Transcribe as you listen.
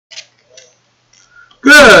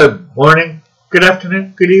Good morning, good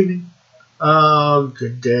afternoon, good evening,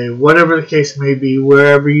 good day, whatever the case may be,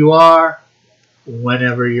 wherever you are,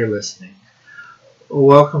 whenever you're listening.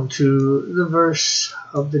 Welcome to the verse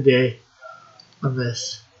of the day on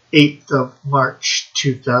this 8th of March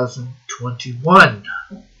 2021.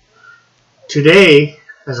 Today,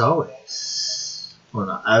 as always, well,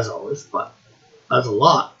 not as always, but as a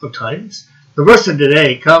lot of times, the verse of the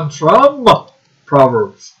day comes from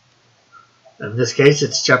Proverbs. In this case,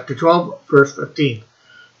 it's chapter 12, verse 15.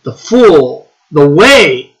 The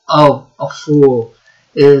way of a fool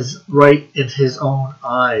is right in his own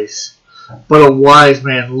eyes, but a wise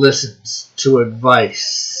man listens to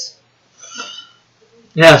advice.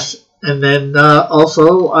 Yes, and then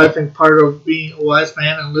also, I think part of being a wise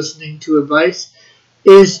man and listening to advice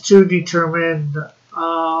is to determine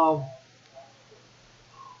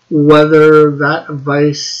whether that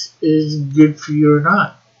advice is good for you or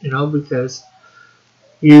not. Because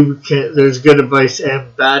there's good advice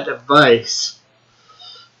and bad advice.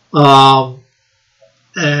 And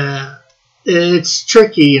it's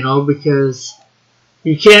tricky, because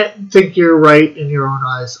you can't think you're right in your own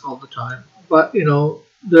eyes all the time. But,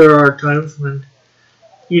 there are times when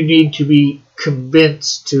you need to be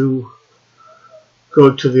convinced to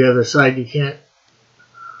go to the other side. You can't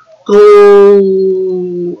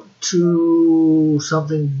go to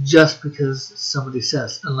something just because somebody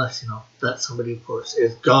says, unless, that somebody, of course,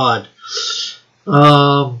 is God.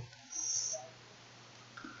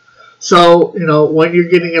 So, when you're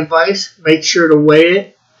getting advice, make sure to weigh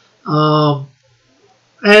it. And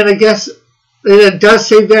I guess it does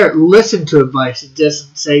say there, listen to advice. It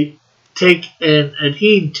doesn't say take and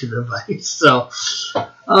adhere to the advice. So,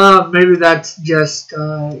 maybe that's just,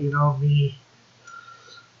 me.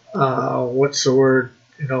 What's the word?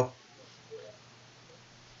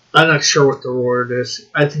 I'm not sure what the word is.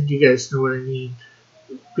 I think you guys know what I mean.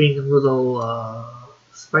 Being a little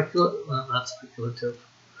speculative. Well, not speculative.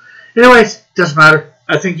 Anyways, doesn't matter.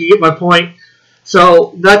 I think you get my point.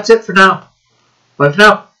 So that's it for now. Bye for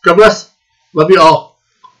now. God bless. Love you all.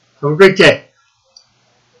 Have a great day.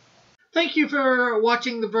 Thank you for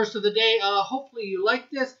watching the verse of the day. Hopefully you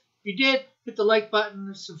liked this. If you did, hit the like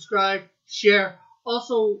button, subscribe, share.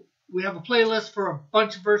 Also, we have a playlist for a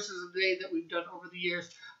bunch of verses of the day that we've done over the years.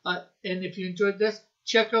 And if you enjoyed this,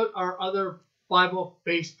 check out our other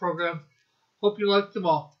Bible-based programs. Hope you liked them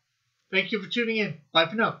all. Thank you for tuning in. Bye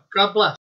for now. God bless.